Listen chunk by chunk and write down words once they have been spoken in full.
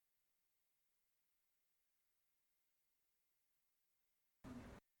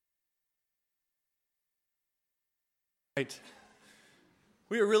Right.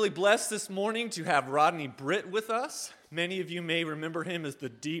 We are really blessed this morning to have Rodney Britt with us. Many of you may remember him as the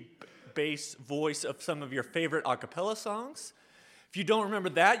deep bass voice of some of your favorite a cappella songs. If you don't remember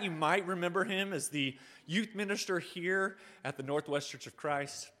that, you might remember him as the youth minister here at the Northwest Church of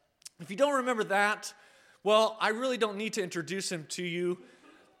Christ. If you don't remember that, well, I really don't need to introduce him to you,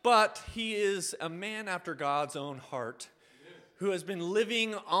 but he is a man after God's own heart who has been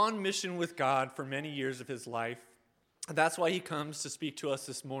living on mission with God for many years of his life. And that's why he comes to speak to us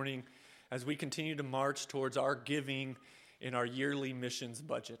this morning as we continue to march towards our giving in our yearly missions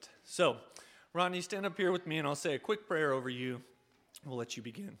budget. So, Rodney, stand up here with me and I'll say a quick prayer over you. We'll let you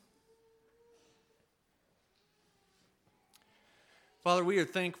begin. Father, we are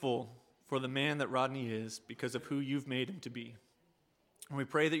thankful for the man that Rodney is because of who you've made him to be. And we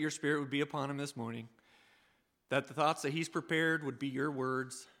pray that your Spirit would be upon him this morning, that the thoughts that he's prepared would be your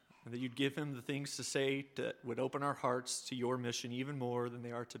words, and that you'd give him the things to say that would open our hearts to your mission even more than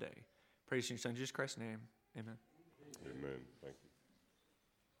they are today. Praise in your Son, Jesus Christ's name. Amen. Amen. Thank you.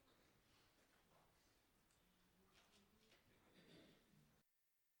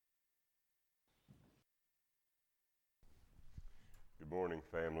 Good morning,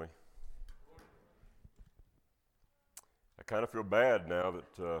 family. I kind of feel bad now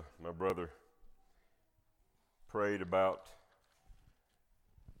that my brother prayed about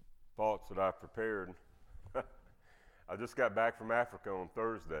thoughts that I prepared. I just got back from Africa on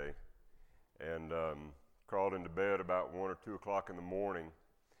Thursday and crawled into bed about 1 or 2 o'clock in the morning.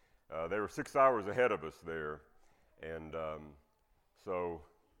 They were 6 hours ahead of us there, and so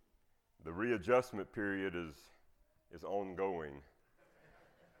the readjustment period is ongoing,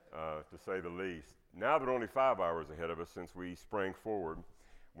 to say the least. Now they're only 5 hours ahead of us since we sprang forward.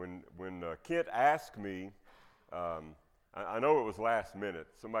 When Kent asked me, I know it was last minute.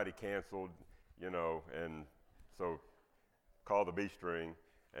 Somebody canceled, and so called the B string.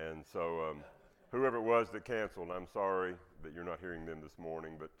 And so whoever it was that canceled, I'm sorry that you're not hearing them this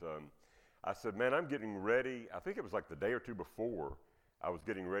morning. But I said, man, I'm getting ready. I think it was like the day or two before I was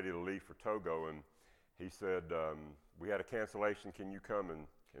getting ready to leave for Togo. And he said, we had a cancellation. Can you come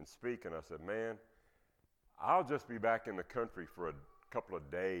and speak? And I said, man, I'll just be back in the country for a couple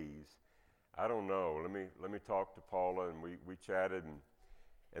of days. I don't know. Let me talk to Paula, and we chatted,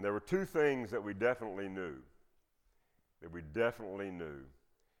 and there were two things that we definitely knew.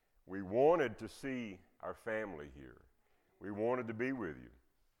 We wanted to see our family here. We wanted to be with you.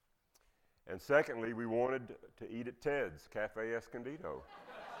 And secondly, we wanted to eat at Ted's Cafe Escondido.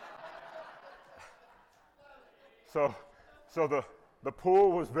 So the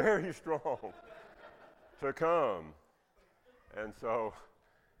pull was very strong to come, and so.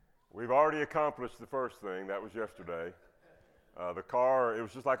 We've already accomplished the first thing. That was yesterday. The car, it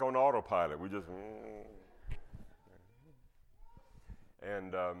was just like on autopilot. We just,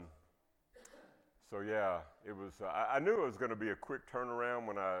 and so yeah, it was. I knew it was going to be a quick turnaround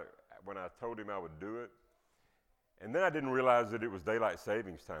when I told him I would do it, and then I didn't realize that it was daylight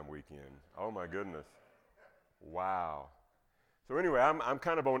savings time weekend. Oh my goodness! Wow. So anyway, I'm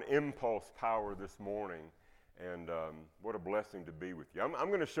kind of on impulse power this morning. And what a blessing to be with you. I'm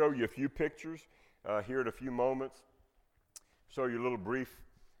going to show you a few pictures here in a few moments, show you a little brief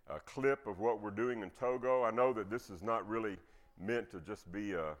clip of what we're doing in Togo. I know that this is not really meant to just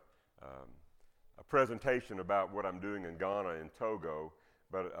be a presentation about what I'm doing in Ghana and Togo,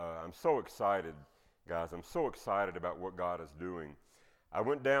 but I'm so excited, guys. I'm so excited about what God is doing. I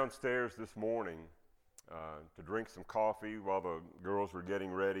went downstairs this morning to drink some coffee while the girls were getting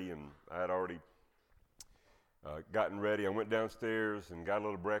ready, and I had already gotten ready. I went downstairs and got a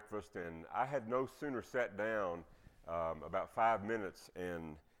little breakfast, and I had no sooner sat down about 5 minutes,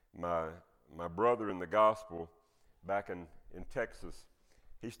 and my brother in the gospel back in Texas,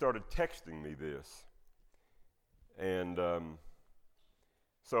 he started texting me this. And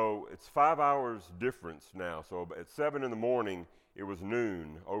so it's 5 hours difference now. So at 7 in the morning, it was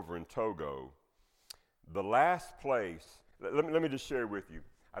noon over in Togo. The last place, let me just share with you.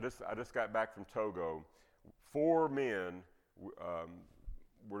 I just got back from Togo. 4 men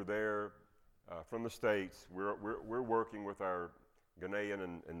were there from the States. We're working with our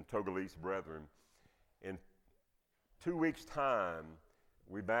Ghanaian and Togolese brethren. In 2 weeks' time,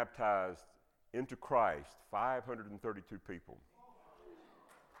 we baptized into Christ 532 people.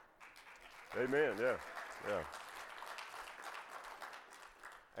 Amen, yeah.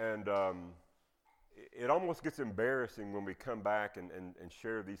 And it almost gets embarrassing when we come back and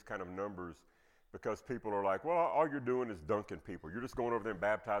share these kind of numbers, because people are like, well, all you're doing is dunking people. You're just going over there and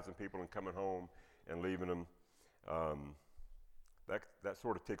baptizing people and coming home and leaving them. That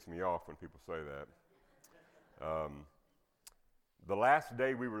sort of ticks me off when people say that. The last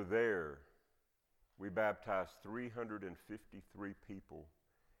day we were there, we baptized 353 people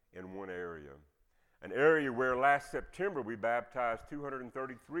in one area. An area where last September we baptized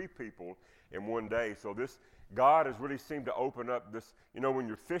 233 people in one day. So God has really seemed to open up this, when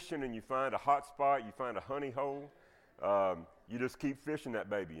you're fishing and you find a hot spot, you find a honey hole, you just keep fishing that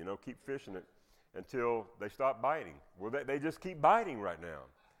baby, keep fishing it until they stop biting. Well, they just keep biting right now.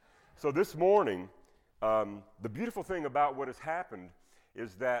 So this morning, the beautiful thing about what has happened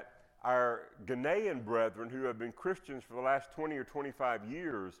is that our Ghanaian brethren who have been Christians for the last 20 or 25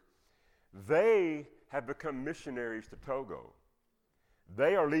 years, they have become missionaries to Togo.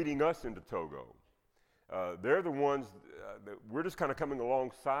 They are leading us into Togo. They're the ones that we're just kind of coming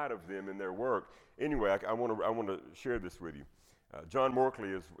alongside of them in their work. Anyway, I want to share this with you. John Morkley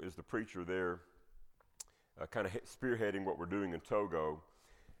is the preacher there, kind of spearheading what we're doing in Togo.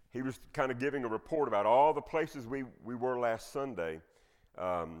 He was kind of giving a report about all the places we were last Sunday,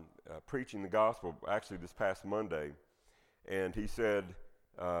 preaching the gospel, actually this past Monday. And he said,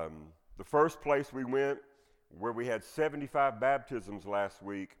 the first place we went, where we had 75 baptisms last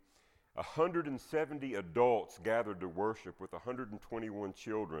week, 170 adults gathered to worship with 121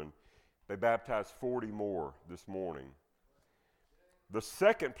 children. They baptized 40 more this morning. The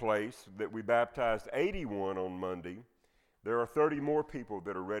second place that we baptized 81 on Monday, there are 30 more people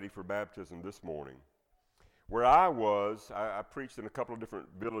that are ready for baptism this morning. Where I was, I preached in a couple of different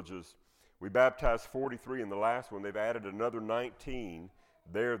villages. We baptized 43 in the last one. They've added another 19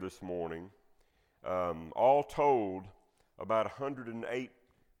 there this morning. All told, about 108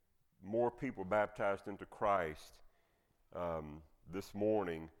 more people baptized into Christ this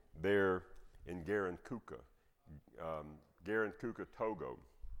morning there in Garankuka, Togo.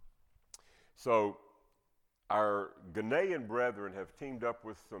 So our Ghanaian brethren have teamed up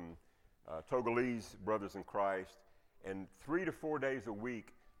with some Togolese brothers in Christ, and 3 to 4 days a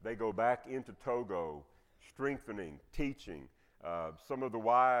week they go back into Togo, strengthening, teaching. Some of the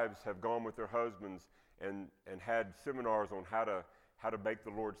wives have gone with their husbands and had seminars on how to bake the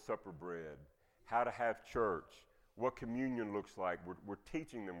Lord's Supper bread, how to have church, what communion looks like. We're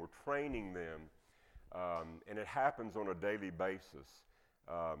teaching them, we're training them, and it happens on a daily basis.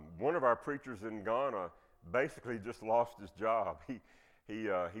 One of our preachers in Ghana basically just lost his job. He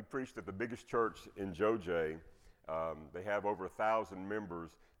preached at the biggest church in Joje. They have over 1,000 members.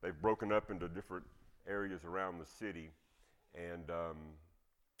 They've broken up into different areas around the city, and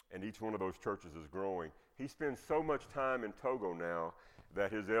each one of those churches is growing. He spends so much time in Togo now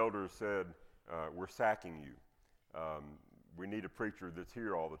that his elders said, we're sacking you. We need a preacher that's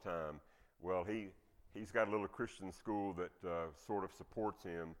here all the time. Well, he's got a little Christian school that sort of supports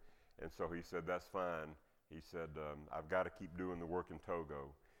him, and so he said, that's fine. He said, I've got to keep doing the work in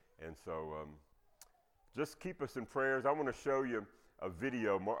Togo. And so just keep us in prayers. I want to show you a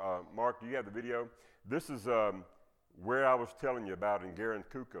video. Mark, do you have the video? This is where I was telling you about in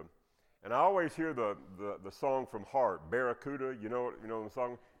Garankuka. And I always hear the song from Heart, Barracuda. You know the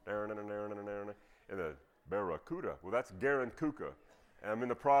song? And the Barracuda. Well, that's Garankuka. And I'm in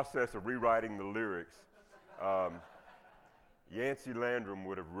the process of rewriting the lyrics. Yancey Landrum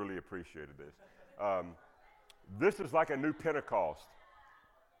would have really appreciated this. This is like a new Pentecost.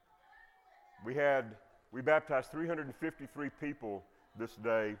 We baptized 353 people this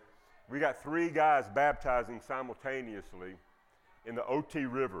day. We got 3 guys baptizing simultaneously in the Oti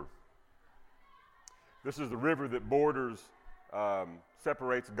River. This is the river that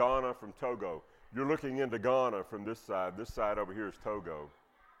separates Ghana from Togo. You're looking into Ghana from this side. This side over here is Togo.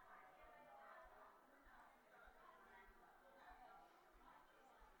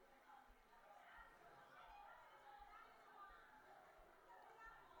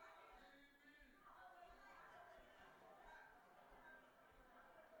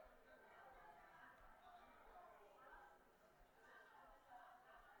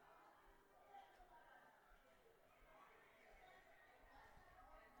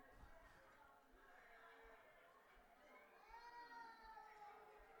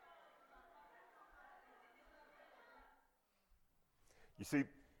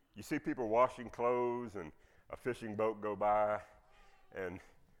 You see people washing clothes and a fishing boat go by, and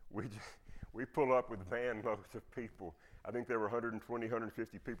we pull up with van loads of people. I think there were 120,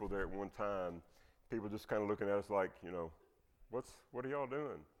 150 people there at one time. People just kind of looking at us like, what are y'all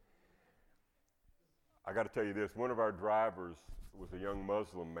doing? I got to tell you this, one of our drivers was a young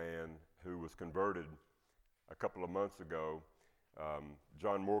Muslim man who was converted a couple of months ago.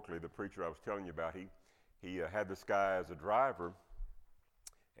 John Morkley, the preacher I was telling you about, he had this guy as a driver,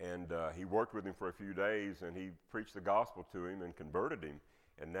 and he worked with him for a few days, and he preached the gospel to him and converted him.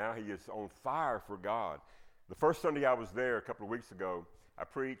 And now he is on fire for God. The first Sunday I was there a couple of weeks ago, I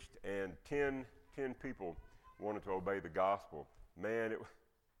preached, and 10 people wanted to obey the gospel. Man,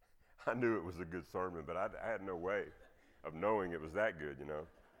 I knew it was a good sermon, but I had no way of knowing it was that good, you know.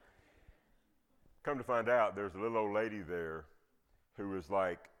 Come to find out, there's a little old lady there who is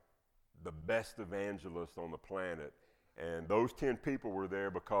like the best evangelist on the planet. And those 10 people were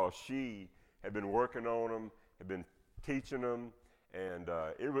there because she had been working on them, had been teaching them, and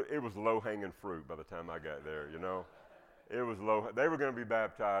it was low-hanging fruit by the time I got there, you know. It was low. They were going to be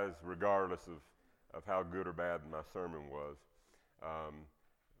baptized regardless of how good or bad my sermon was.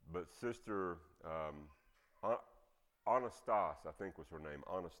 But Sister Anastas, I think was her name,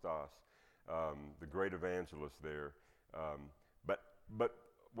 Anastas, the great evangelist there. But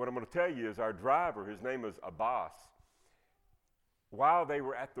what I'm going to tell you is our driver, his name is Abbas. While they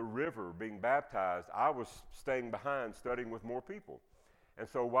were at the river being baptized, I was staying behind studying with more people. And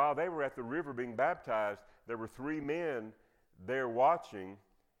so while they were at the river being baptized, there were 3 men there watching,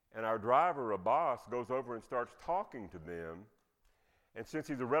 and our driver, Abbas, goes over and starts talking to them. And since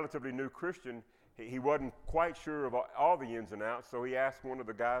he's a relatively new Christian, he wasn't quite sure of all the ins and outs, so he asked one of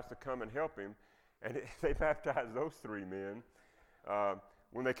the guys to come and help him, and they baptized those 3 men.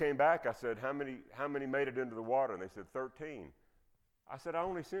 When they came back, I said, how many made it into the water? And they said, 13. I said, I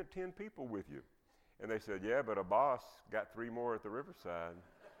only sent 10 people with you. And they said, yeah, but Abbas got 3 more at the riverside.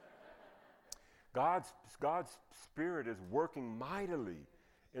 God's Spirit is working mightily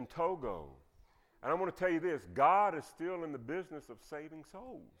in Togo. And I want to tell you this, God is still in the business of saving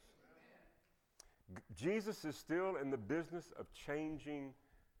souls. Jesus is still in the business of changing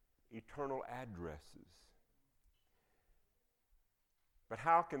eternal addresses. But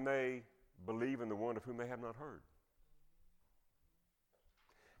how can they believe in the one of whom they have not heard?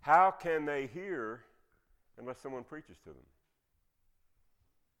 How can they hear unless someone preaches to them?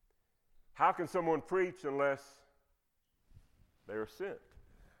 How can someone preach unless they are sent?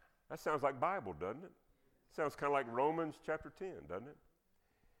 That sounds like Bible, doesn't it? Sounds kind of like Romans chapter 10, doesn't it?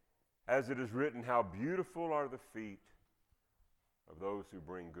 As it is written, how beautiful are the feet of those who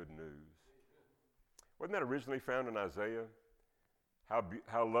bring good news. Wasn't that originally found in Isaiah?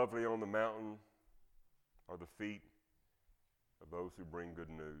 How lovely on the mountain are the feet of those who bring good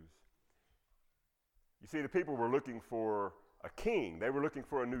news. You see, the people were looking for a king. They were looking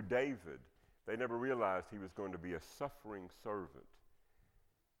for a new David. They never realized he was going to be a suffering servant,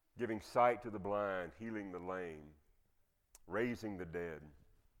 giving sight to the blind, healing the lame, raising the dead.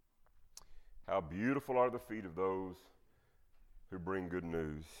 How beautiful are the feet of those who bring good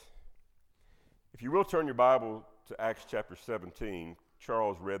news. If you will turn your Bible to Acts chapter 17,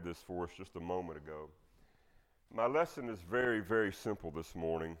 Charles read this for us just a moment ago. My lesson is very, very simple this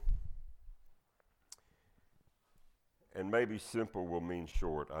morning. And maybe simple will mean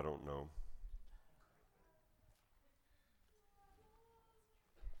short, I don't know.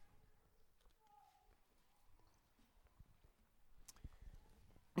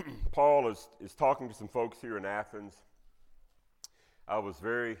 Paul is talking to some folks here in Athens. I was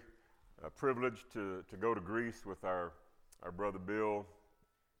very privileged to go to Greece with our brother Bill.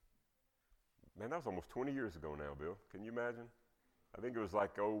 Man, that was almost 20 years ago now, Bill. Can you imagine? I think it was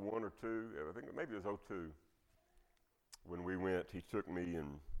like 01 or 2. I think maybe it was 02 when we went. He took me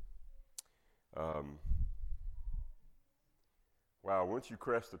and, wow, once you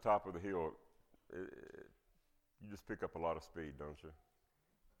crest the top of the hill, you just pick up a lot of speed, don't you?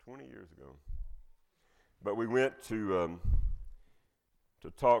 20 years ago. But we went to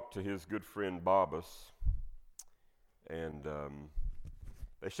talk to his good friend Babas, and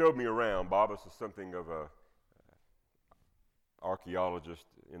they showed me around. Babas is something of a archaeologist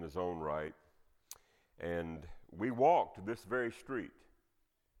in his own right, and we walked this very street.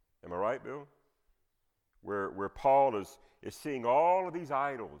 Am I right, Bill? Where Paul is seeing all of these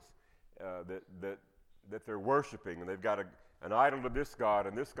idols that they're worshiping, and they've got an idol to this God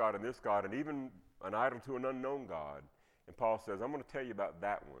and this God and this God, and even an idol to an unknown God. And Paul says, I'm going to tell you about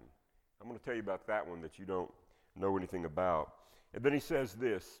that one. I'm going to tell you about that one that you don't know anything about. And then he says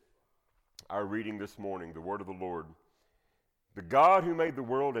this, our reading this morning, the word of the Lord. The God who made the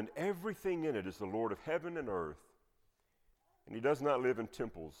world and everything in it is the Lord of heaven and earth, and he does not live in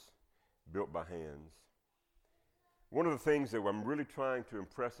temples built by hands. One of the things that I'm really trying to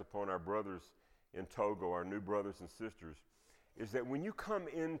impress upon our brothers in Togo, our new brothers and sisters, is that when you come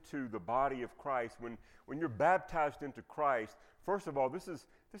into the body of Christ, when you're baptized into Christ, first of all, this is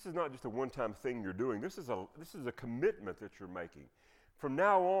not just a one-time thing you're doing. This is a commitment that you're making. From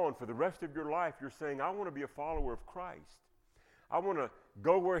now on, for the rest of your life, you're saying, I want to be a follower of Christ. I want to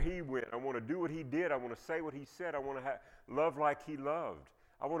go where he went. I want to do what he did. I want to say what he said. I want to love like he loved.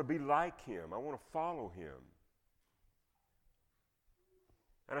 I want to be like him. I want to follow him.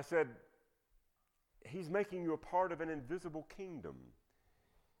 And I said, He's making you a part of an invisible kingdom.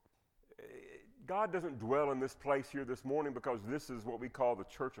 God doesn't dwell in this place here this morning because this is what we call the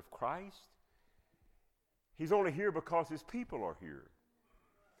church of Christ. He's only here because His people are here.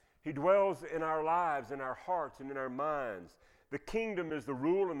 He dwells in our lives, in our hearts, and in our minds. The kingdom is the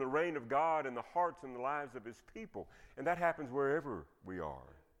rule and the reign of God in the hearts and the lives of His people. And that happens wherever we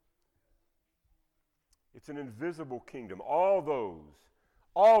are. It's an invisible kingdom. All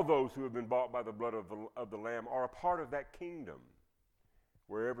those who have been bought by the blood of the Lamb are a part of that kingdom,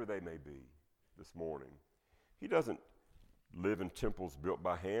 wherever they may be this morning. He doesn't live in temples built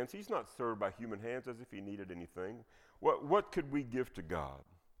by hands. He's not served by human hands as if He needed anything. What could we give to God?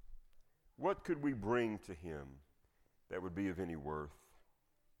 What could we bring to Him that would be of any worth?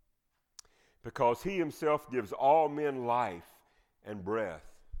 Because He Himself gives all men life and breath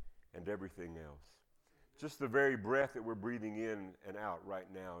and everything else. Just the very breath that we're breathing in and out right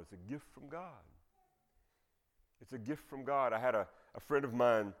now is a gift from God. It's a gift from God. I had a friend of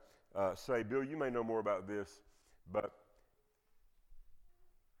mine say, Bill, you may know more about this, but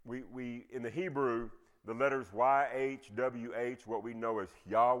we in the Hebrew, the letters YHWH, what we know as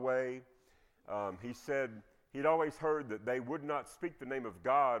Yahweh, he said he'd always heard that they would not speak the name of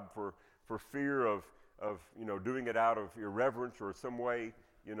God for fear of doing it out of irreverence or some way,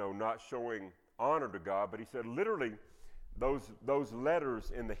 not showing honor to God. But he said literally those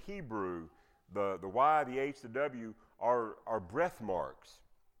letters in the Hebrew, the Y, the H, the W, are breath marks.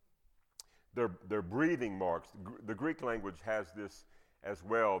 They're breathing marks. The Greek language has this as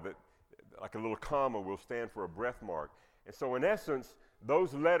well, that like a little comma will stand for a breath mark. And so in essence,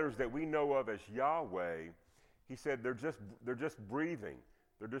 those letters that we know of as Yahweh, he said they're just breathing.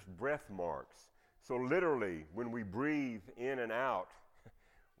 They're just breath marks. So literally, when we breathe in and out,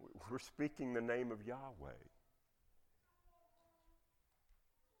 we're speaking the name of Yahweh.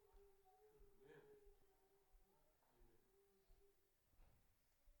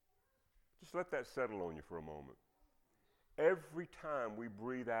 Just let that settle on you for a moment. Every time we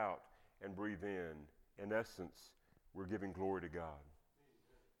breathe out and breathe in essence, we're giving glory to God.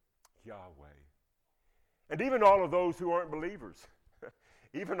 Yahweh. And even all of those who aren't believers,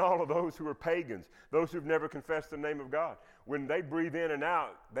 even all of those who are pagans, those who've never confessed the name of God, when they breathe in and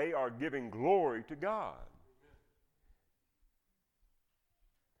out, they are giving glory to God.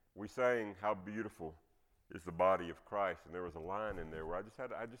 We sang, "How beautiful is the body of Christ," and there was a line in there where I just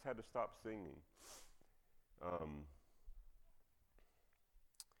had to stop singing.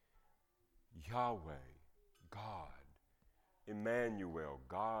 Yahweh, God, Emmanuel,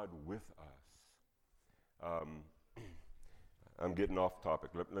 God with us. I'm getting off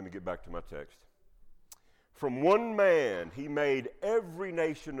topic. Let me get back to my text. From one man he made every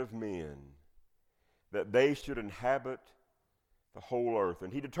nation of men, that they should inhabit the whole earth.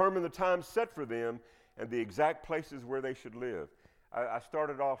 And he determined the time set for them and the exact places where they should live. I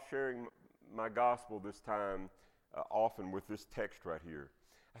started off sharing my gospel this time often with this text right here.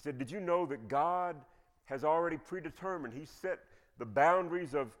 I said, did you know that God has already predetermined? He set the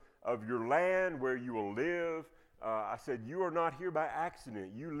boundaries of your land where you will live. I said, you are not here by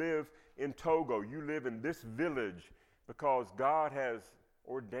accident. You live in Togo. You live in this village because God has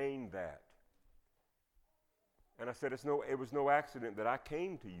ordained that. And I said, it was no accident that I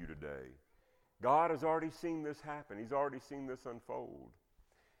came to you today. God has already seen this happen. He's already seen this unfold.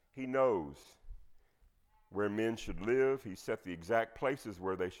 He knows where men should live. He set the exact places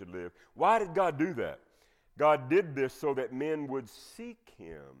where they should live. Why did God do that? God did this so that men would seek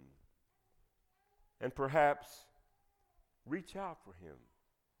Him and perhaps reach out for Him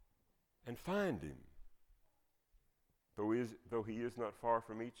and find Him, though He is not far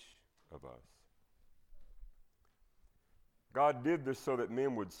from each of us. God did this so that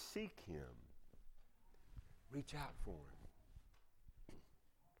men would seek Him, reach out for Him.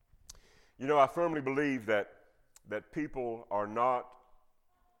 You know, I firmly believe that people are not,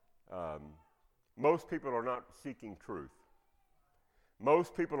 most people are not seeking truth.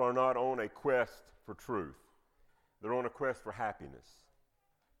 Most people are not on a quest for truth. They're on a quest for happiness.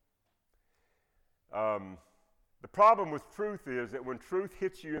 The problem with truth is that when truth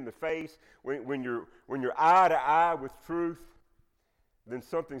hits you in the face, when you're eye to eye with truth, then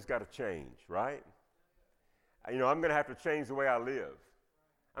something's got to change, right? I'm going to have to change the way I live.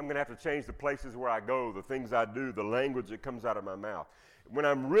 I'm going to have to change the places where I go, the things I do, the language that comes out of my mouth. When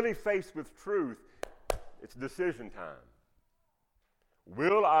I'm really faced with truth, it's decision time.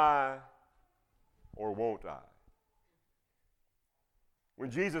 Will I or won't I?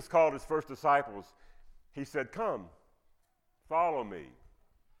 When Jesus called His first disciples, He said, "Come, follow me."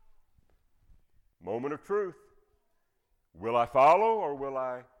 Moment of truth. Will I follow or will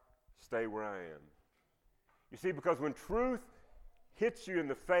I stay where I am? You see, because when truth hits you in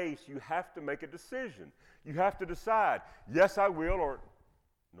the face, you have to make a decision. You have to decide, yes, I will, or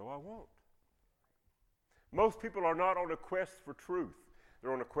no, I won't. Most people are not on a quest for truth.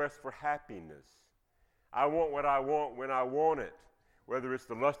 They're on a quest for happiness. I want what I want when I want it, whether it's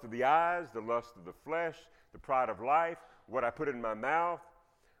the lust of the eyes, the lust of the flesh, the pride of life, what I put in my mouth.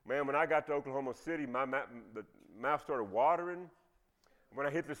 Man, when I got to Oklahoma City, the mouth started watering. When I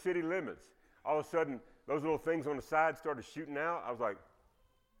hit the city limits, all of a sudden, those little things on the side started shooting out. I was like,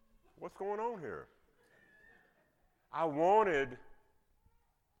 what's going on here? I wanted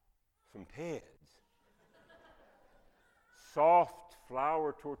some Teds. Soft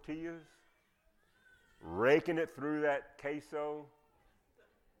flour tortillas, raking it through that queso,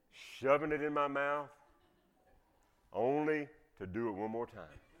 shoving it in my mouth, only to do it one more time.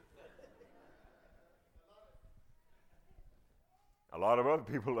 A lot of other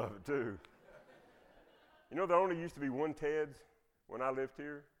people love it too. You know, there only used to be one Ted's when I lived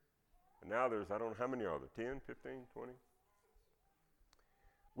here. And now there's, I don't know how many are there, 10, 15, 20?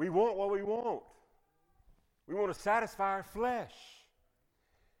 We want what we want. We want to satisfy our flesh.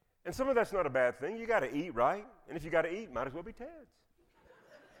 And some of that's not a bad thing. You got to eat, right? And if you got to eat, might as well be Ted's.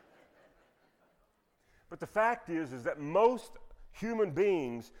 But the fact is that most human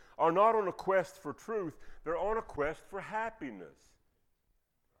beings are not on a quest for truth. They're on a quest for happiness.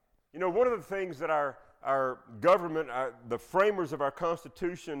 You know, one of the things that our government, the framers of our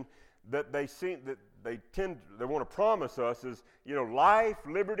Constitution, that they want to promise us is, you know, life,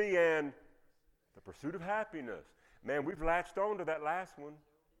 liberty, and the pursuit of happiness. Man, we've latched on to that last one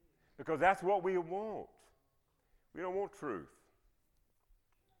because that's what we want. We don't want truth.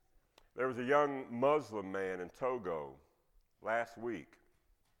 There was a young Muslim man in Togo last week.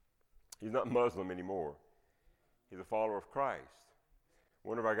 He's not Muslim anymore. He's a follower of Christ.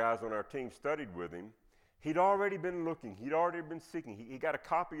 One of our guys on our team studied with him. He'd already been looking. He'd already been seeking. He got a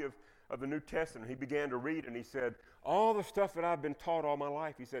copy of the New Testament. He began to read, and he said, all the stuff that I've been taught all my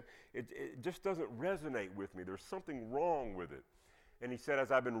life, he said, it just doesn't resonate with me. There's something wrong with it. And he said,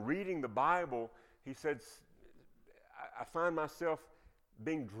 as I've been reading the Bible, he said, I find myself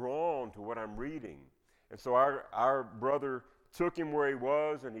being drawn to what I'm reading. And so our brother took him where he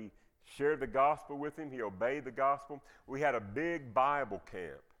was, and he shared the gospel with him. He obeyed the gospel. We had a big Bible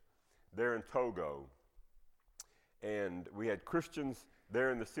camp there in Togo. And we had Christians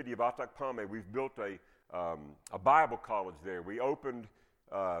there in the city of Atakpame. We've built a Bible college there. We opened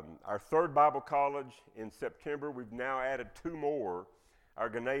our third Bible college in September. We've now added 2 more. Our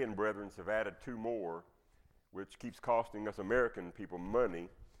Ghanaian brethren have added 2 more, which keeps costing us American people money.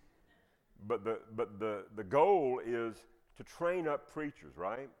 But the goal is to train up preachers,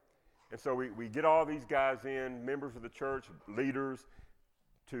 right? And so we get all these guys in, members of the church, leaders,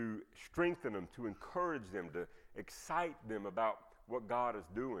 to strengthen them, to encourage them, to excite them about what God is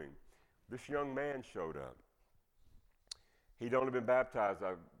doing. This young man showed up. He'd only been baptized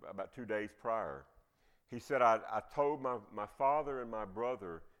about 2 days prior. He said, I told my father and my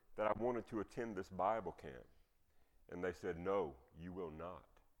brother that I wanted to attend this Bible camp. And they said, no, you will not.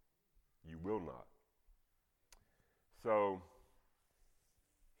 You will not. So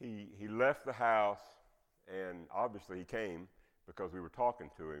he left the house, and obviously he came because we were talking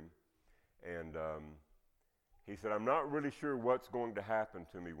to him. And he said, I'm not really sure what's going to happen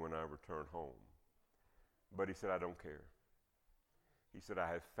to me when I return home. But he said, I don't care. He said, I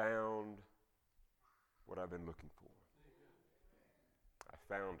have found what I've been looking for. I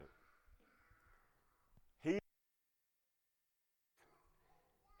found it.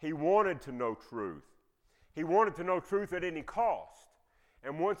 He wanted to know truth. He wanted to know truth at any cost.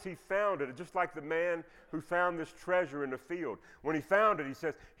 And once he found it, just like the man who found this treasure in the field, when he found it, he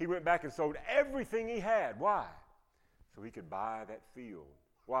says he went back and sold everything he had. Why? So he could buy that field.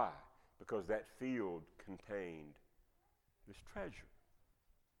 Why? Because that field contained this treasure.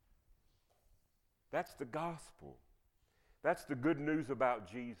 That's the gospel. That's the good news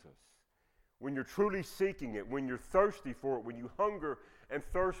about Jesus. When you're truly seeking it, when you're thirsty for it, when you hunger and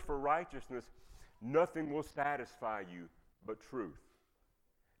thirst for righteousness, nothing will satisfy you but truth.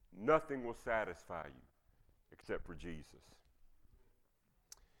 Nothing will satisfy you except for Jesus.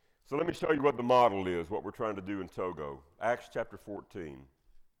 So let me show you what the model is, what we're trying to do in Togo. Acts chapter 14.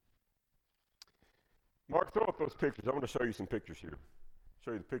 Mark, throw up those pictures. I want to show you some pictures here.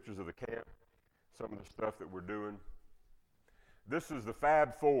 Show you the pictures of the camp, some of the stuff that we're doing. This is the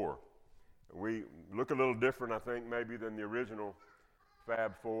Fab Four. We look a little different, I think, maybe than the original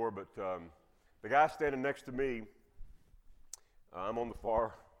Fab Four, but the guy standing next to me, I'm on the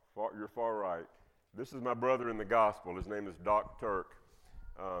your far right. This is my brother in the gospel. His name is Doc Turk.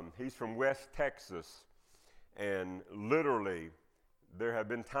 He's from West Texas, and literally there have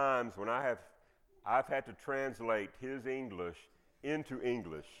been times when I've had to translate his English into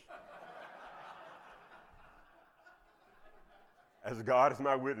English. As God is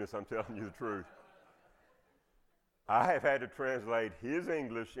my witness, I'm telling you the truth. I have had to translate his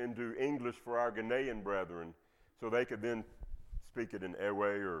English into English for our Ghanaian brethren so they could then speak it in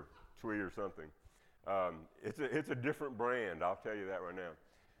Ewe or Twi or something. It's a different brand, I'll tell you that right now.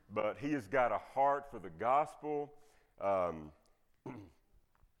 But he has got a heart for the gospel.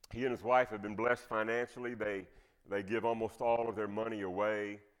 He and his wife have been blessed financially. They give almost all of their money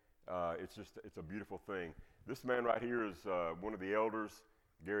away. It's a beautiful thing. This man right here is one of the elders,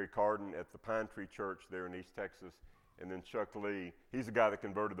 Gary Carden, at the Pine Tree Church there in East Texas. And then Chuck Lee, he's the guy that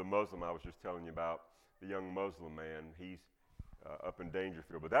converted the Muslim I was just telling you about, the young Muslim man. He's up in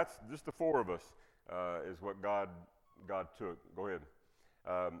Dangerfield. But that's just the four of us is what God took. Go ahead.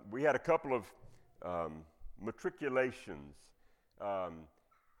 We had a couple of matriculations.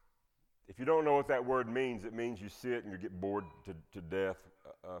 If you don't know what that word means, it means you sit and you get bored to death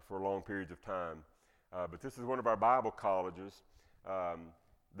for long periods of time. But this is one of our Bible colleges.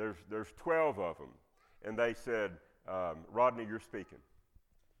 There's 12 of them. And they said, Rodney, you're speaking.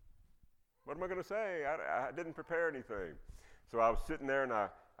 What am I going to say? I didn't prepare anything. So I was sitting there and I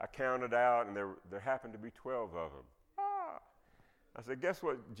counted out, and there happened to be 12 of them. I said, guess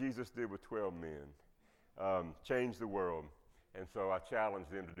what Jesus did with 12 men? Change the world. And so I challenged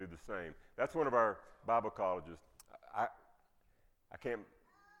them to do the same. That's one of our Bible colleges. I can't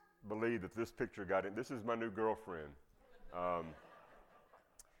believe that this picture got in. This is my new girlfriend.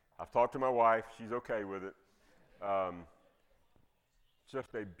 I've talked to my wife. She's okay with it.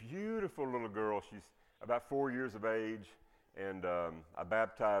 Just a beautiful little girl. She's about 4 years of age, and I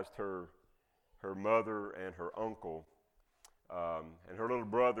baptized her mother and her uncle, and her little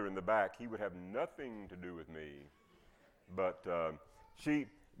brother in the back. He would have nothing to do with me, but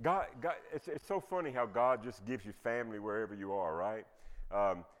it's so funny how God just gives you family wherever you are, right?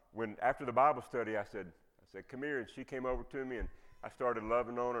 When after the Bible study, I said, come here, and she came over to me, and I started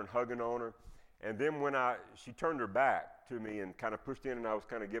loving on her and hugging on her. And then she turned her back to me and kind of pushed in, and I was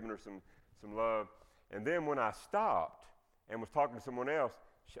kind of giving her some love. And then when I stopped and was talking to someone else,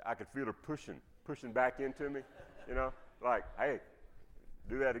 I could feel her pushing back into me, like, hey,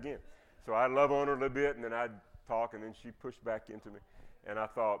 do that again. So I'd love on her a little bit, and then I'd talk, and then she'd push back into me. And I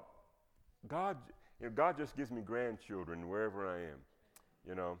thought, God just gives me grandchildren wherever I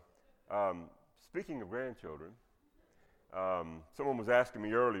am, Speaking of grandchildren, someone was asking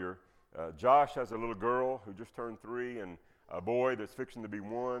me earlier, Josh has a little girl who just turned 3 and a boy that's fixing to be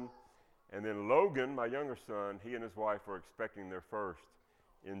 1. And then Logan, my younger son, he and his wife are expecting their first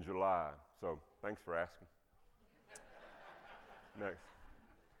in July. So thanks for asking. Next.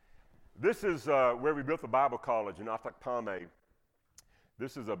 This is where we built the Bible College in Atakpame.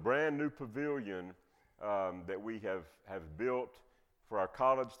 This is a brand new pavilion that we have built for our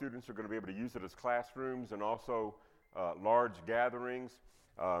college students who are going to be able to use it as classrooms and also large gatherings.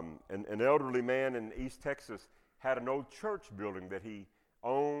 An elderly man in East Texas had an old church building that he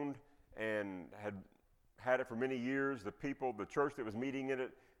owned and had it for many years. The church that was meeting in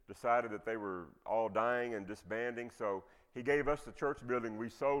it decided that they were all dying and disbanding, so he gave us the church building. We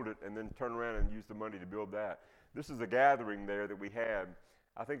sold it and then turned around and used the money to build that. This is a gathering there that we had.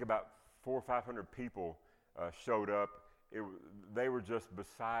 I think about 400 or 500 people showed up. They were just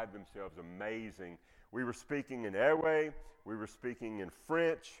beside themselves, amazing. We were speaking in Ewe, we were speaking in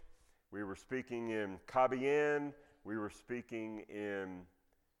French, we were speaking in Kabyen, we were speaking in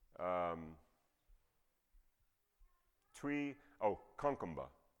Konkamba.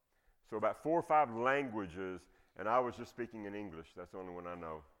 So about 4 or 5 languages, and I was just speaking in English. That's the only one I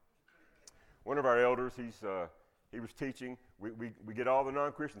know. One of our elders, he was teaching. We get all the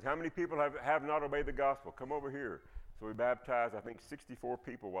non-Christians. How many people have not obeyed the gospel? Come over here. So we baptized, I think, 64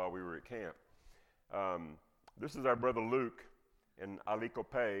 people while we were at camp. This is our brother Luke in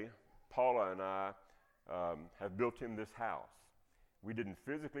Alikope. Paula and I have built him this house. We didn't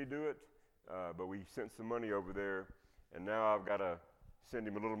physically do it, but we sent some money over there, and now I've got to send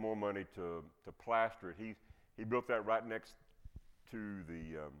him a little more money to plaster it. He built that right next to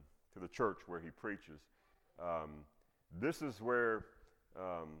the church where he preaches. This is where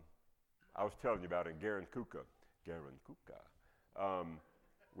I was telling you about in Garankuka.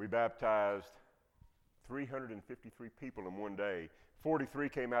 We baptized 353 people in one day. 43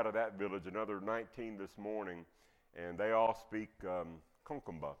 came out of that village, another 19 this morning, and they all speak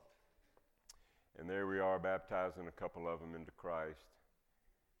Konkamba. And there we are baptizing a couple of them into Christ.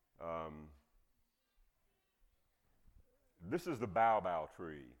 This is the baobab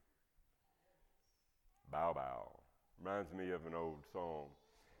tree. Baobab. Reminds me of an old song.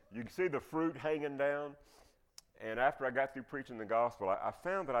 You can see the fruit hanging down. And after I got through preaching the gospel, I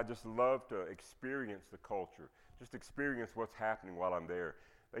found that I just love to experience the culture, just experience what's happening while I'm there.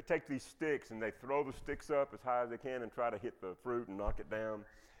 They take these sticks and they throw the sticks up as high as they can and try to hit the fruit and knock it down.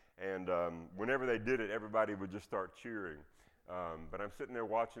 And whenever they did it, everybody would just start cheering. But I'm sitting there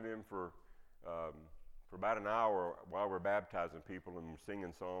watching them for about an hour while we're baptizing people and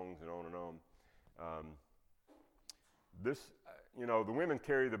singing songs and on and on. The women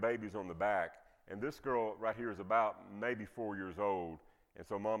carry the babies on the back. And this girl right here is about maybe 4 years old, and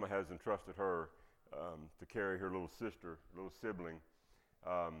so Mama has entrusted her to carry her little sister, little sibling.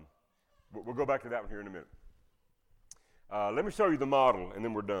 We'll go back to that one here in a minute. Let me show you the model, and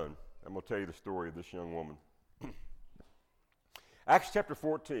then we're done. I'm going to tell you the story of this young woman. Acts chapter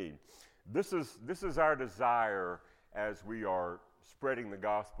 14. This is our desire as we are spreading the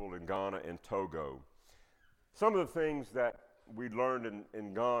gospel in Ghana and Togo. Some of the things that we learned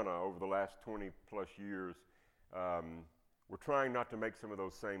in Ghana over the last 20 plus years, we're trying not to make some of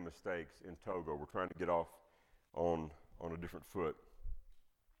those same mistakes in Togo. We're trying to get off on a different foot.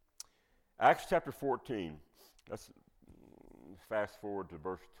 Acts chapter 14, let's fast forward to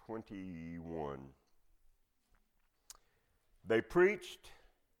verse 21. They preached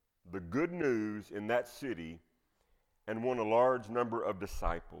the good news in that city and won a large number of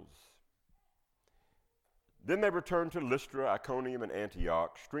disciples. Then they returned to Lystra, Iconium, and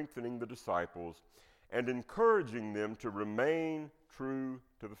Antioch, strengthening the disciples and encouraging them to remain true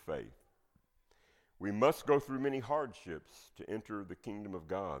to the faith. We must go through many hardships to enter the kingdom of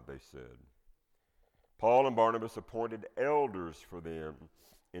God, they said. Paul and Barnabas appointed elders for them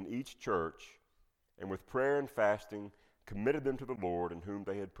in each church, and with prayer and fasting committed them to the Lord in whom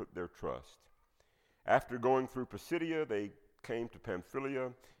they had put their trust. After going through Pisidia, they came to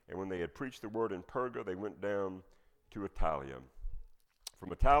Pamphylia, and when they had preached the word in Perga, they went down to Attalia.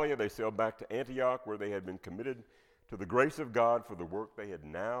 From Attalia, they sailed back to Antioch, where they had been committed to the grace of God for the work they had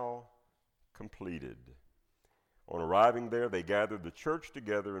now completed. On arriving there, they gathered the church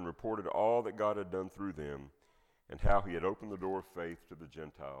together and reported all that God had done through them and how he had opened the door of faith to the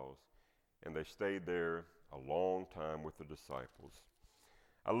Gentiles. And they stayed there a long time with the disciples.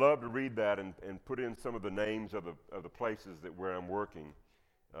 I love to read that and put in some of the names of the places where I'm working.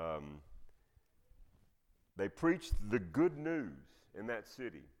 They preached the good news in that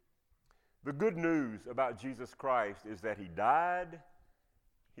city. The good news about Jesus Christ is that he died,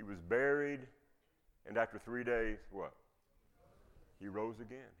 he was buried, and after 3 days, what? He rose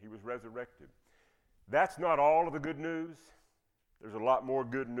again. He was resurrected. That's not all of the good news. There's a lot more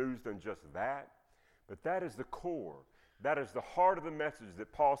good news than just that. But that is the core. That is the heart of the message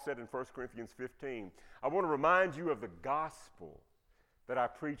that Paul said in 1 Corinthians 15. I want to remind you of the gospel that I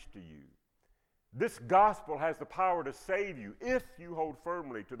preached to you. This gospel has the power to save you if you hold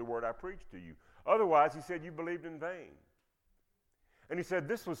firmly to the word I preached to you. Otherwise, he said, you believed in vain. And he said,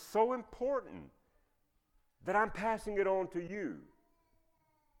 this was so important that I'm passing it on to you.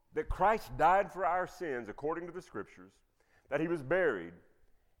 That Christ died for our sins according to the scriptures, that he was buried,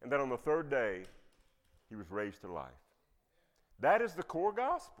 and that on the third day, he was raised to life. That is the core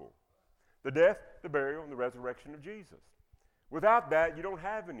gospel. The death, the burial, and the resurrection of Jesus. Without that, you don't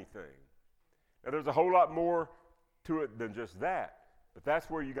have anything. Now, there's a whole lot more to it than just that, but that's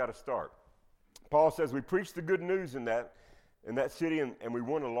where you got to start. Paul says we preached the good news in that city, and we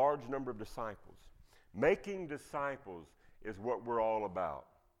won a large number of disciples. Making disciples is what we're all about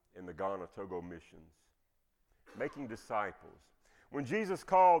in the Ghana-Togo missions. Making disciples. When Jesus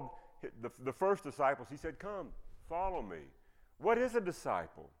called the first disciples, he said, come, follow me. What is a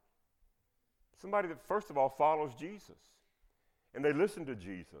disciple? Somebody that, first of all, follows Jesus. And they listen to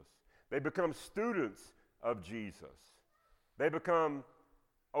Jesus. They become students of Jesus. They become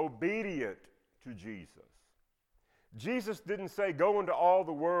obedient to Jesus. Jesus didn't say, go into all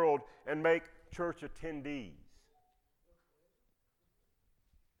the world and make church attendees.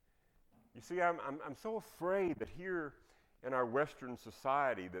 You see, I'm so afraid that here in our Western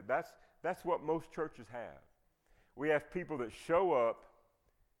society that's what most churches have. We have people that show up,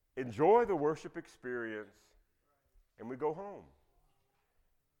 enjoy the worship experience, and we go home.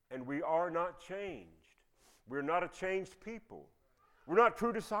 And we are not changed. We're not a changed people. We're not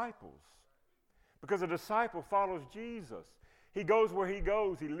true disciples. Because a disciple follows Jesus. He goes where he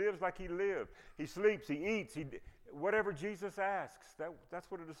goes. He lives like he lived. He sleeps, he eats, whatever Jesus asks. That's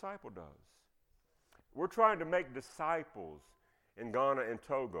what a disciple does. We're trying to make disciples in Ghana and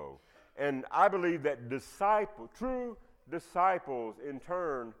Togo. And I believe that true disciples in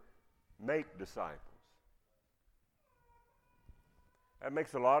turn make disciples. That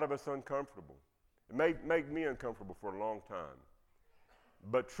makes a lot of us uncomfortable. It may make me uncomfortable for a long time.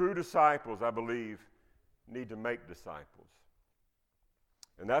 But true disciples, I believe, need to make disciples.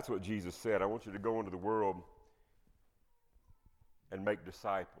 And that's what Jesus said. I want you to go into the world and make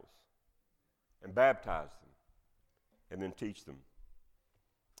disciples and baptize them and then teach them.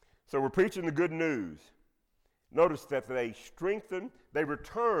 So we're preaching the good news. Notice that they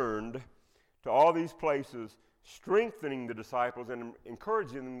returned to all these places, strengthening the disciples and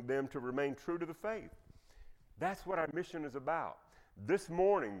encouraging them to remain true to the faith. That's what our mission is about. This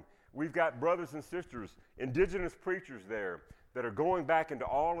morning, we've got brothers and sisters, indigenous preachers there that are going back into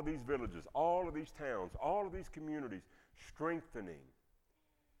all of these villages, all of these towns, all of these communities, strengthening,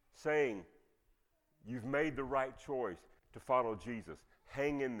 saying, you've made the right choice to follow Jesus.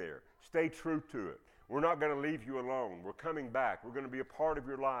 Hang in there. Stay true to it. We're not going to leave you alone. We're coming back. We're going to be a part of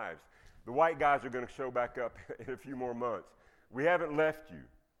your lives. The white guys are going to show back up in a few more months. We haven't left you.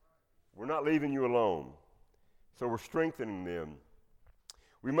 We're not leaving you alone. So we're strengthening them.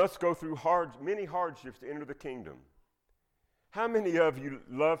 We must go through many hardships to enter the kingdom. How many of you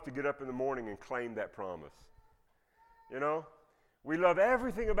love to get up in the morning and claim that promise? You know, we love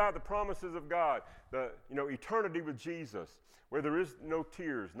everything about the promises of God. Eternity with Jesus, where there is no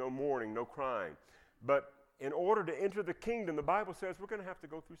tears, no mourning, no crying. But in order to enter the kingdom, the Bible says we're going to have to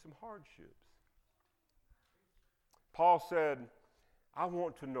go through some hardships. Paul said, I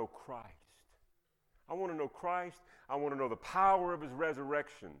want to know Christ. I want to know Christ. I want to know the power of his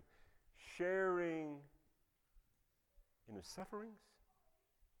resurrection, sharing in his sufferings.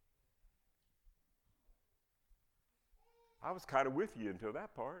 I was kind of with you until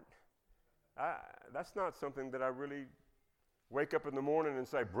that part. That's not something that I really wake up in the morning and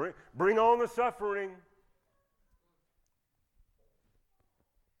say, bring on the suffering.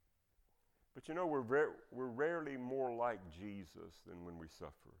 But you know, we're rarely more like Jesus than when we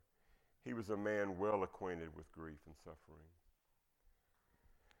suffer. He was a man well acquainted with grief and suffering.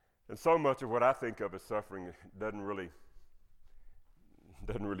 And so much of what I think of as suffering doesn't really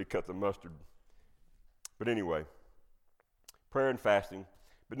cut the mustard. But anyway, prayer and fasting.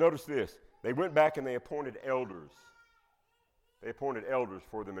 But notice this. They went back and they appointed elders. They appointed elders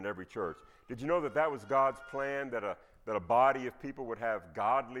for them in every church. Did you know that was God's plan, that a body of people would have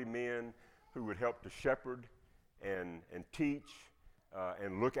godly men who would help to shepherd and teach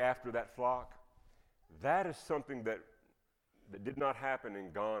and look after that flock? That is something that did not happen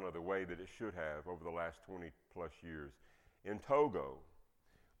in Ghana the way that it should have over the last 20 plus years. In Togo,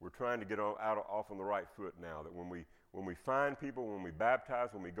 we're trying to get off on the right foot now, that when we find people, when we baptize,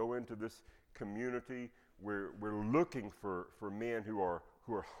 when we go into this community, we're looking for men who are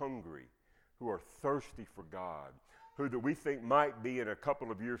hungry, who are thirsty for God, who that we think might be in a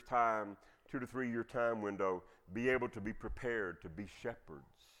couple of years' time, 2 to 3 year time window, be able to be prepared to be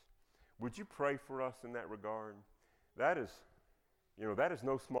shepherds. Would you pray for us in that regard? That is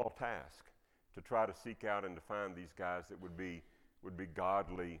no small task, to try to seek out and to find these guys that would be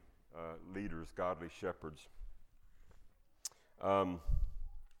godly leaders, godly shepherds. I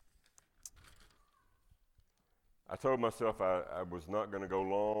told myself I was not going to go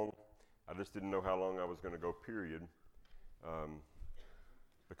long. I just didn't know how long I was going to go, period.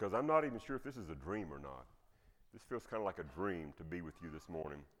 Because I'm not even sure if this is a dream or not. This feels kind of like a dream to be with you this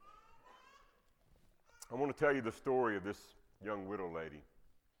morning. I want to tell you the story of this young widow lady.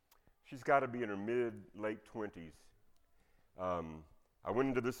 She's got to be in her late 20s. I went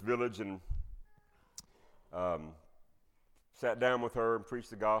into this village and sat down with her and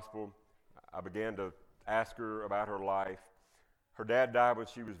preached the gospel. I began to ask her about her life. Her dad died when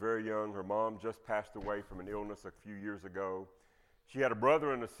she was very young. Her mom just passed away from an illness a few years ago. She had a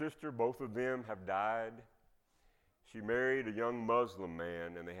brother and a sister. Both of them have died. She married a young Muslim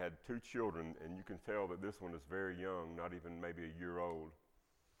man, and they had 2 children, and you can tell that this one is very young, not even maybe a year old.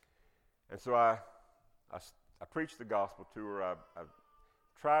 And so I preached the gospel to her. I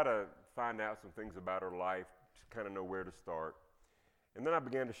tried to find out some things about her life to kind of know where to start. And then I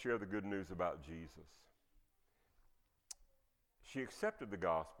began to share the good news about Jesus. She accepted the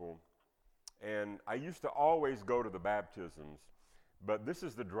gospel, and I used to always go to the baptisms, but this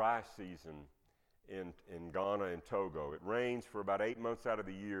is the dry season in Ghana and Togo. It rains for about 8 months out of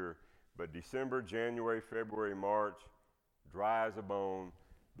the year, but December, January, February, March, dry as a bone.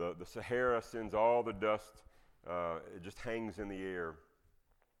 The Sahara sends all the dust, it just hangs in the air.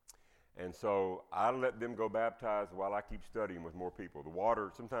 And so I let them go baptize while I keep studying with more people.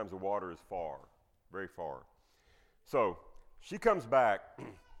 Sometimes the water is far, very far. So she comes back.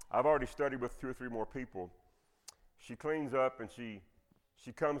 I've already studied with 2 or 3 more people. She cleans up and she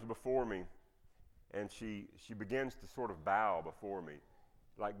comes before me, and she begins to sort of bow before me.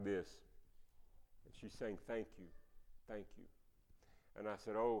 like this. And she's saying, thank you, thank you. And I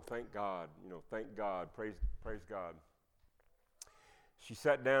said, oh, thank God, thank God, praise God. She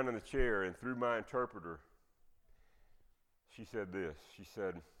sat down in the chair, and through my interpreter, she said this. She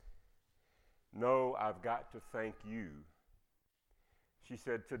said, no, I've got to thank you. She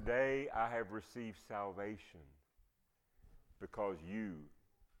said, today I have received salvation because you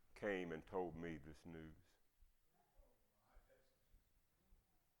came and told me this news.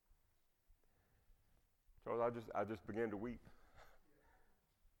 So I just began to weep.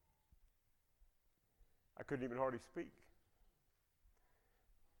 I couldn't even hardly speak.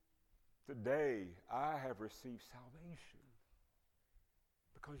 Today I have received salvation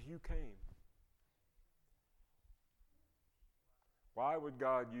because you came. Why would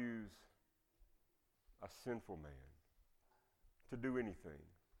God use a sinful man to do anything,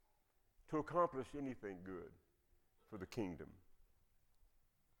 to accomplish anything good for the kingdom?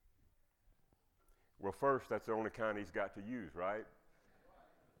 Well, first, that's the only kind he's got to use, right?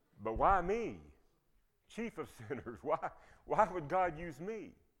 But why me? Chief of sinners, why would God use me?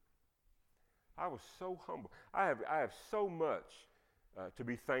 I was so humble. I have so much to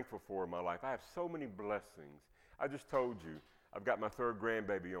be thankful for in my life. I have so many blessings. I just told you, I've got my third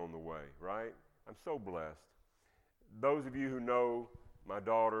grandbaby on the way, right? I'm so blessed. Those of you who know my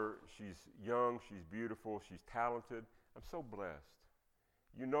daughter, she's young, she's beautiful, she's talented. I'm so blessed.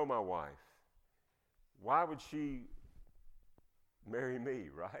 You know my wife. Why would she marry me,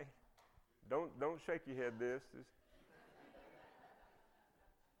 right? Don't shake your head this.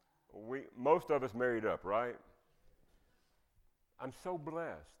 Most of us married up, right? I'm so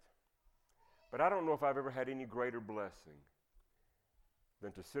blessed. But I don't know if I've ever had any greater blessing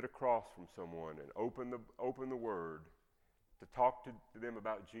than to sit across from someone and open the Word, to talk to them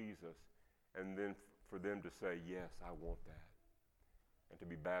about Jesus, and then for them to say, yes, I want that, and to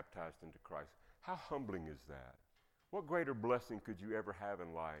be baptized into Christ. How humbling is that? What greater blessing could you ever have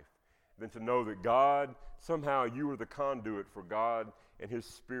in life than to know that God, somehow you are the conduit for God and His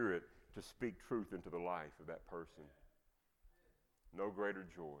Spirit to speak truth into the life of that person? No greater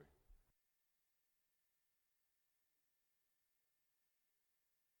joy.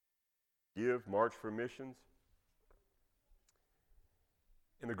 Give, March for Missions.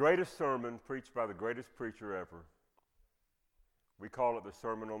 In the greatest sermon preached by the greatest preacher ever, we call it the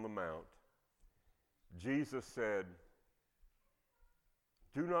Sermon on the Mount, Jesus said,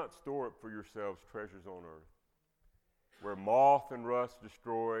 do not store up for yourselves treasures on earth, where moth and rust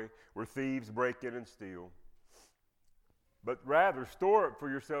destroy, where thieves break in and steal. But rather store up for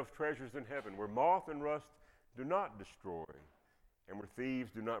yourselves treasures in heaven, where moth and rust do not destroy, and where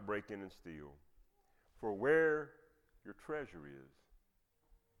thieves do not break in and steal. For where your treasure is,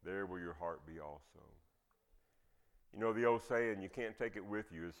 there will your heart be also. You know the old saying, you can't take it with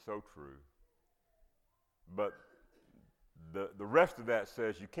you, is so true. But the rest of that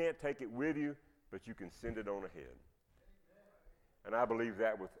says you can't take it with you, but you can send it on ahead. And I believe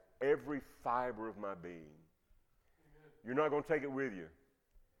that with every fiber of my being. You're not going to take it with you,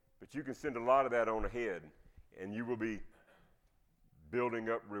 but you can send a lot of that on ahead, and you will be building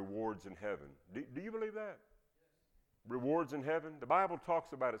up rewards in heaven. Do you believe that? Rewards in heaven? The Bible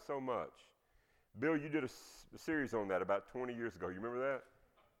talks about it so much. Bill, you did a series on that about 20 years ago. You remember that?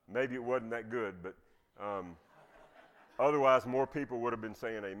 Maybe it wasn't that good, but otherwise more people would have been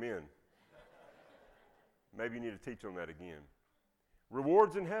saying amen. Maybe you need to teach on that again.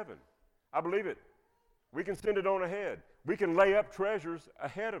 Rewards in heaven. I believe it. We can send it on ahead. We can lay up treasures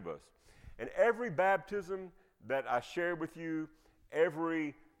ahead of us. And every baptism that I share with you,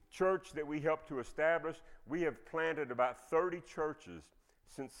 every church that we help to establish, we have planted about 30 churches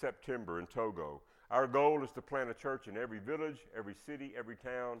since September in Togo. Our goal is to plant a church in every village, every city, every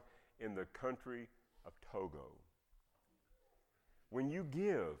town in the country of Togo. When you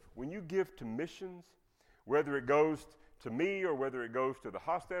give to missions, whether it goes to me or whether it goes to the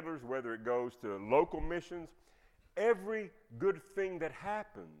Hostettlers, whether it goes to local missions, every good thing that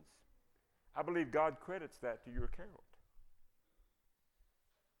happens, I believe God credits that to your account.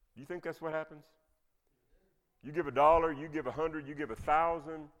 Do you think that's what happens? You give $1, you give 100, you give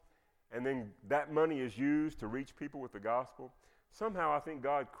 1,000, and then that money is used to reach people with the gospel. Somehow I think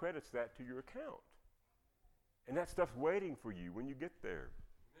God credits that to your account. And that stuff's waiting for you when you get there.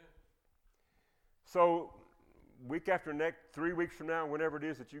 Amen. So week after next, 3 weeks from now, whenever it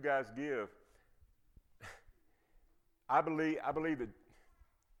is that you guys give, I believe that,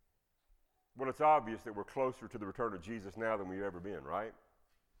 well, it's obvious that we're closer to the return of Jesus now than we've ever been, right?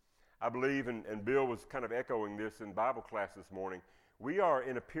 I believe, and Bill was kind of echoing this in Bible class this morning, we are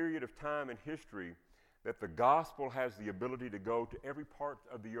in a period of time in history that the gospel has the ability to go to every part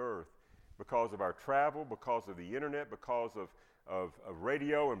of the earth because of our travel, because of the internet, because of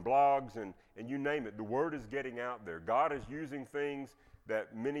radio and blogs, and you name it. The word is getting out there. God is using things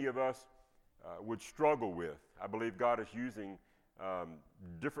that many of us would struggle with. I believe God is using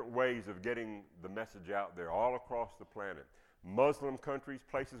different ways of getting the message out there all across the planet. Muslim countries,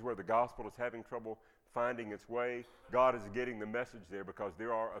 places where the gospel is having trouble finding its way, God is getting the message there because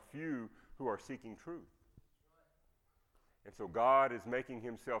there are a few who are seeking truth. And so God is making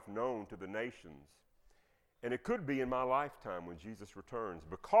himself known to the nations. And it could be in my lifetime when Jesus returns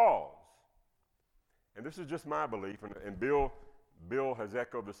because, and this is just my belief, and Bill has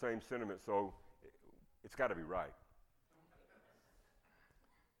echoed the same sentiment, so it's got to be right.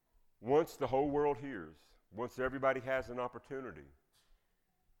 Once the whole world hears, once everybody has an opportunity,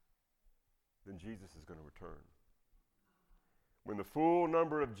 then Jesus is going to return. When the full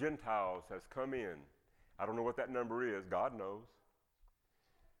number of Gentiles has come in, I don't know what that number is, God knows,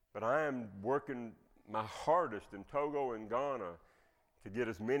 but I am working my hardest in Togo and Ghana to get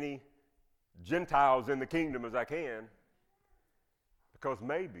as many Gentiles in the kingdom as I can, because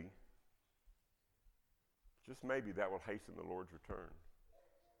maybe, just maybe, that will hasten the Lord's return.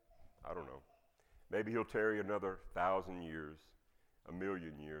 I don't know. Maybe he'll tarry another 1,000 years,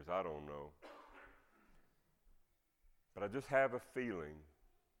 1,000,000 years, I don't know. But I just have a feeling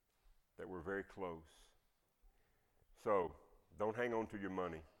that we're very close. So, don't hang on to your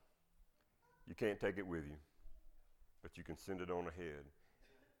money. You can't take it with you, but you can send it on ahead.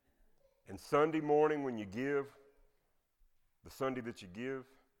 And Sunday morning when you give, the Sunday that you give,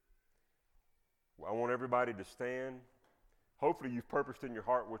 I want everybody to stand. Hopefully you've purposed in your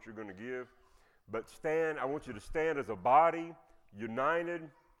heart what you're going to give, but stand. I want you to stand as a body, united,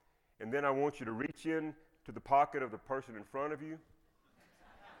 and then I want you to reach in to the pocket of the person in front of you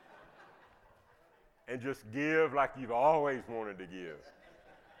and just give like you've always wanted to give.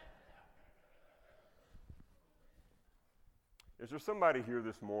 Is there somebody here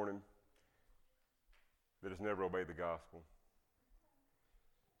this morning that has never obeyed the gospel?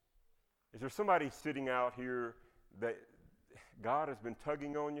 Is there somebody sitting out here that God has been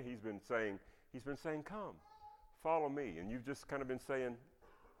tugging on you? He's been saying, come, follow me. And you've just kind of been saying,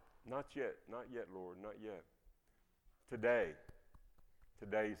 not yet, Lord, not yet. Today's the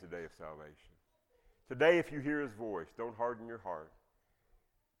day of salvation. Today, if you hear his voice, don't harden your heart.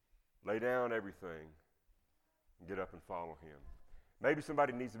 Lay down everything and get up and follow him. Maybe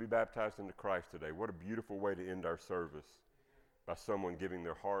somebody needs to be baptized into Christ today. What a beautiful way to end our service, by someone giving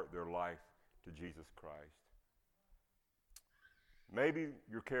their heart, their life to Jesus Christ. Maybe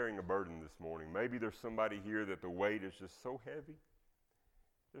you're carrying a burden this morning. Maybe there's somebody here that the weight is just so heavy.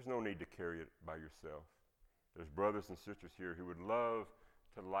 There's no need to carry it by yourself. There's brothers and sisters here who would love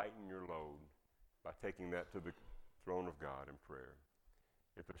to lighten your load by taking that to the throne of God in prayer.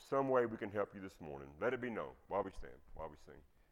 If there's some way we can help you this morning, let it be known while we stand, while we sing.